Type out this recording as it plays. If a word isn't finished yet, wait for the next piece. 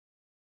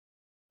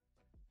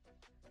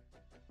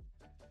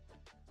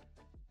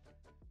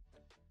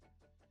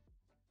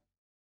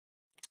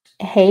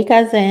Hey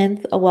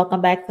cousins,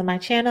 welcome back to my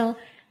channel.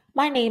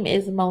 My name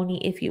is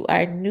Moni if you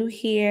are new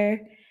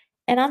here.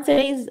 And on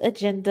today's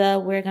agenda,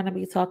 we're going to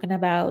be talking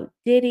about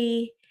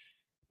Diddy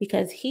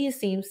because he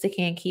seems to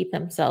can't keep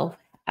himself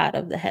out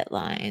of the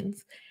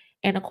headlines.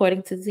 And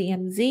according to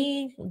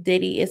ZMZ,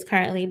 Diddy is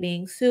currently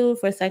being sued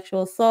for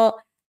sexual assault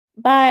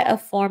by a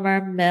former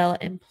male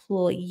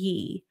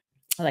employee.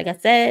 Like I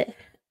said,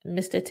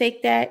 Mr.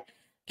 Take That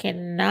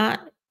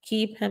cannot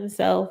keep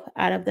himself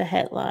out of the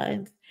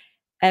headlines.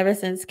 Ever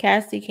since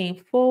Cassie came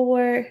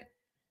forward,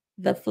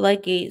 the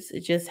floodgates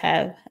just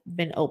have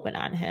been open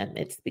on him.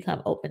 It's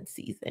become open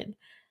season.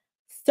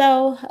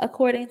 So,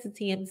 according to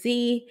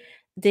TMZ,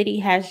 Diddy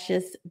has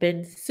just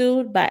been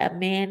sued by a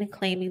man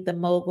claiming the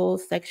mogul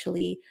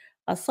sexually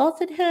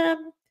assaulted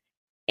him.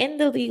 In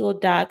the legal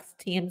docs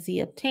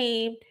TMZ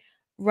obtained,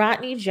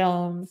 Rodney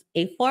Jones,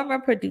 a former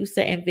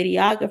producer and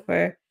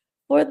videographer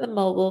for the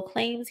mogul,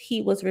 claims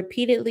he was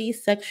repeatedly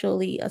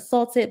sexually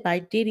assaulted by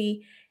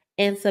Diddy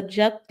and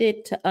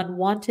subjected to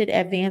unwanted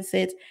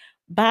advances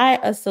by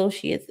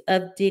associates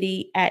of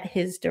Diddy at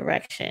his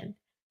direction.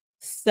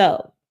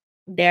 So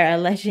they're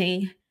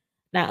alleging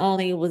not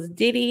only was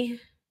Diddy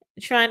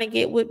trying to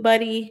get with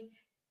Buddy,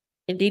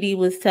 and Diddy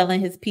was telling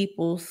his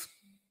peoples,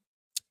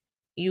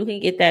 you can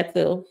get that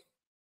too.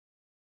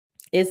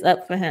 It's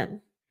up for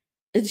him.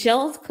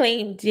 Jones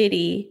claimed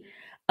Diddy,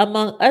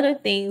 among other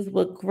things,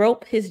 would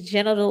grope his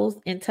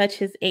genitals and touch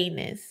his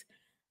anus.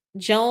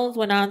 Jones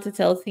went on to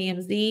tell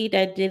TMZ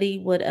that Diddy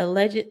would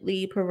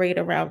allegedly parade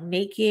around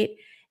naked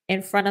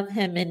in front of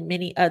him and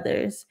many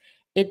others.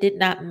 It did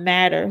not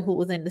matter who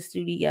was in the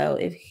studio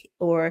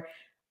or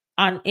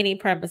on any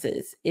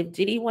premises. If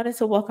Diddy wanted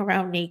to walk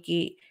around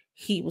naked,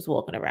 he was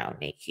walking around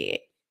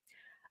naked.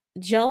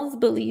 Jones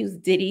believes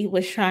Diddy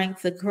was trying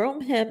to groom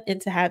him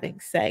into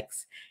having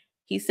sex.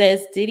 He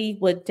says Diddy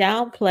would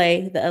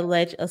downplay the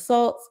alleged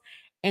assaults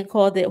and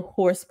called it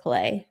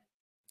horseplay.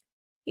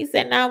 He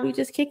said, "Nah, we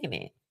just kicking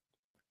it.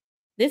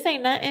 This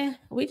ain't nothing.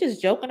 We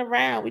just joking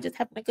around. We just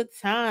having a good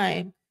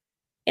time.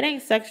 It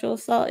ain't sexual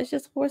assault. It's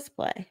just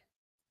horseplay.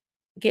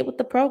 Get with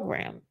the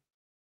program."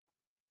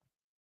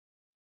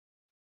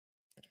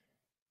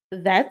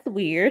 That's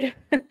weird.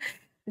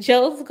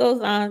 Jones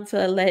goes on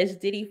to allege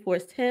Diddy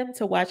forced him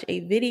to watch a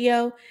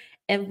video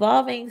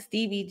involving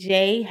Stevie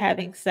J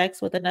having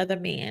sex with another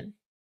man.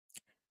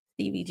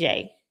 Stevie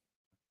J.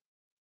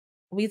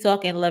 We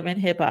talking Love and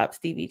Hip Hop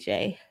Stevie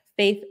J.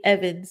 Faith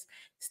Evans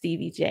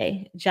Stevie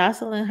J.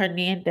 Jocelyn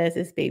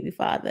Hernandez's baby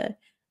father.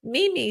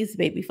 Mimi's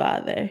baby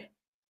father.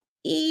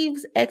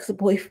 Eve's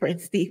ex-boyfriend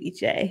Stevie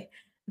J.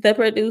 The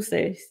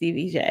producer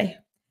Stevie J.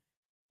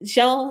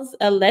 Jones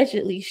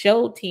allegedly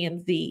showed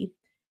TMZ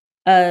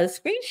a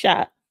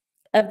screenshot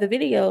of the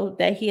video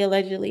that he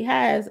allegedly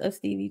has of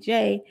Stevie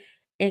J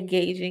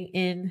engaging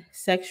in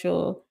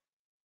sexual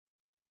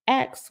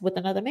acts with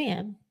another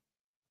man.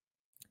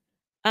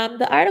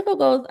 The article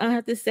goes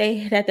on to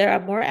say that there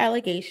are more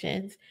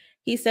allegations.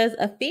 He says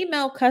a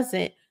female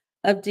cousin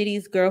of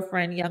Diddy's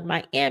girlfriend, Young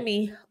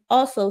Miami,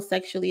 also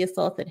sexually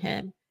assaulted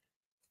him.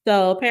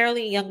 So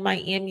apparently, Young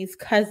Miami's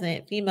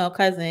cousin, female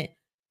cousin,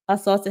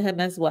 assaulted him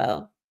as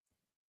well.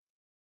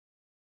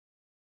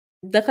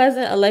 The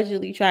cousin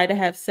allegedly tried to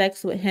have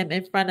sex with him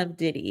in front of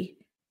Diddy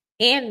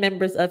and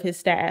members of his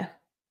staff.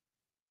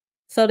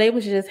 So they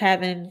was just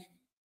having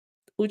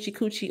oochie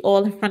coochie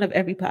all in front of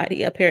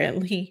everybody,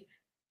 apparently,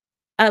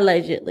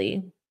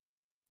 allegedly.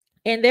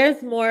 And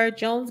there's more.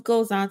 Jones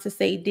goes on to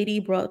say Diddy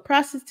brought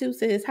prostitutes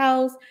to his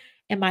house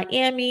in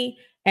Miami.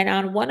 And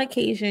on one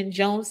occasion,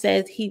 Jones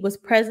says he was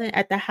present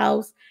at the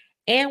house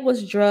and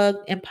was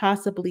drugged and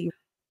possibly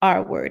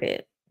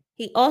R-worded.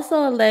 He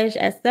also alleged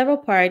at several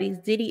parties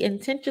Diddy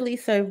intentionally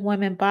served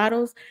women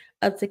bottles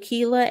of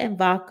tequila and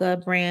vodka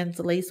brands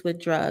laced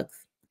with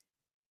drugs.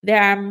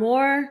 There are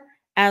more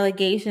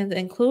allegations,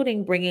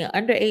 including bringing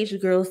underage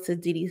girls to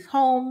Diddy's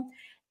home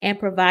and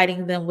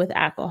providing them with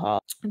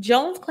alcohol.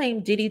 Jones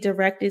claimed Diddy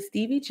directed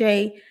Stevie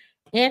J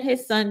and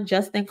his son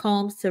Justin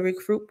Combs to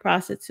recruit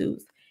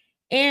prostitutes.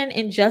 And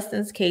in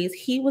Justin's case,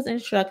 he was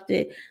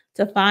instructed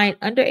to find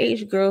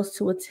underage girls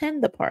to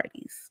attend the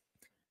parties.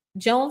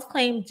 Jones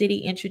claimed Diddy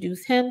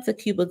introduced him to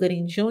Cuba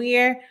Gooding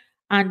Jr.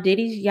 on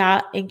Diddy's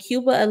yacht, and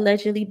Cuba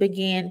allegedly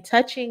began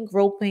touching,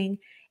 groping,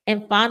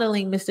 and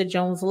fondling Mr.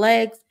 Jones'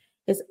 legs,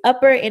 his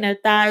upper inner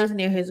thighs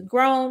near his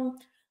groin,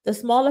 the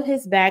small of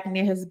his back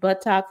near his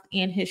buttocks,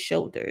 and his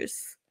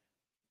shoulders.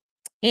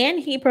 And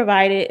he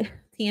provided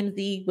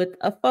TMZ with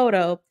a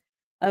photo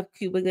of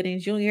Cuba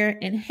Gooding Jr.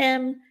 and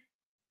him.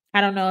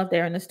 I don't know if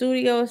they're in the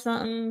studio or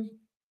something,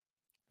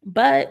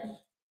 but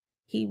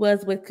he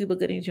was with Cuba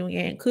Gooding Jr.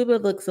 and Cuba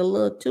looks a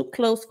little too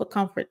close for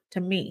comfort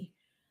to me.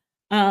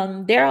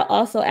 There are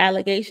also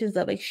allegations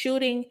of a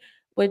shooting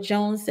where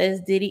Jones says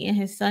Diddy and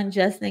his son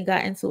Justin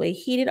got into a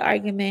heated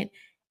argument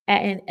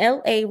at an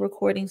LA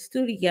recording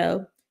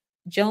studio.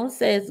 Jones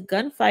says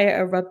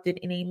gunfire erupted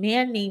and a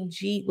man named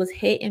G was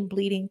hit and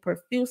bleeding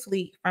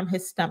profusely from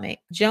his stomach.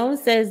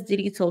 Jones says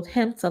Diddy told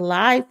him to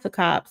lie to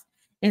cops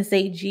and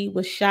say G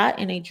was shot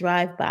in a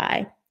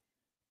drive-by.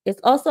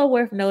 It's also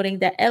worth noting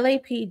that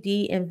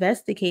LAPD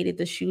investigated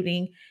the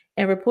shooting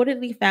and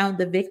reportedly found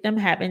the victim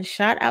had been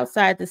shot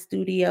outside the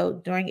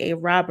studio during a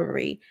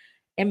robbery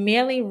and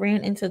merely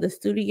ran into the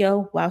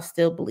studio while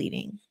still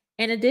bleeding.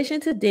 In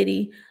addition to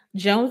Diddy,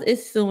 Jones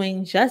is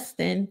suing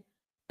Justin,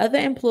 other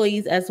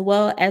employees, as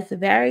well as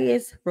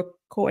various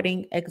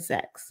recording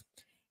execs.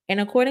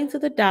 And according to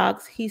the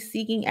docs, he's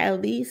seeking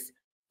at least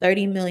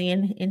 30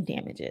 million in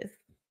damages.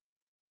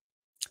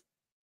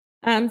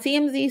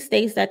 TMZ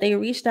states that they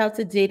reached out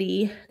to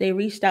Diddy, they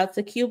reached out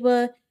to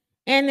Cuba,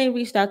 and they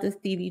reached out to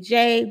Stevie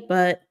J,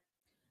 but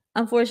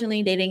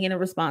unfortunately, they didn't get a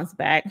response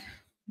back.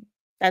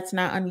 That's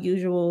not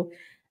unusual.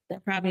 They're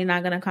probably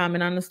not going to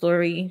comment on the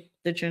story.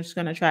 They're just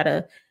going to try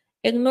to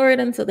ignore it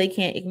until they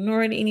can't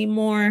ignore it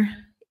anymore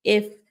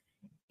if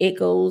it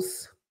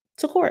goes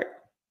to court.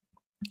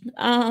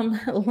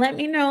 Let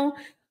me know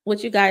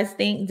what you guys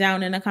think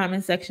down in the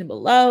comment section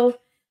below.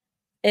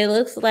 It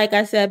looks like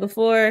I said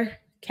before,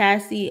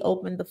 Cassie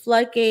opened the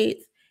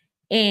floodgates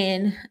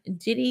and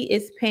Diddy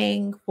is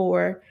paying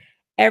for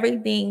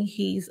everything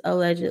he's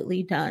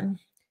allegedly done.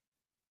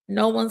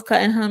 No one's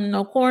cutting him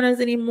no corners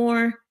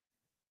anymore.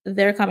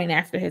 They're coming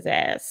after his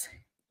ass.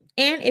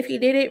 And if he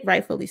did it,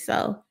 rightfully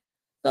so.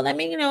 So let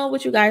me know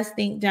what you guys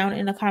think down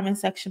in the comment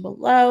section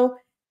below.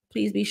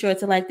 Please be sure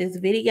to like this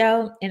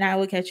video, and I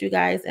will catch you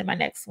guys in my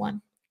next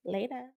one. Later.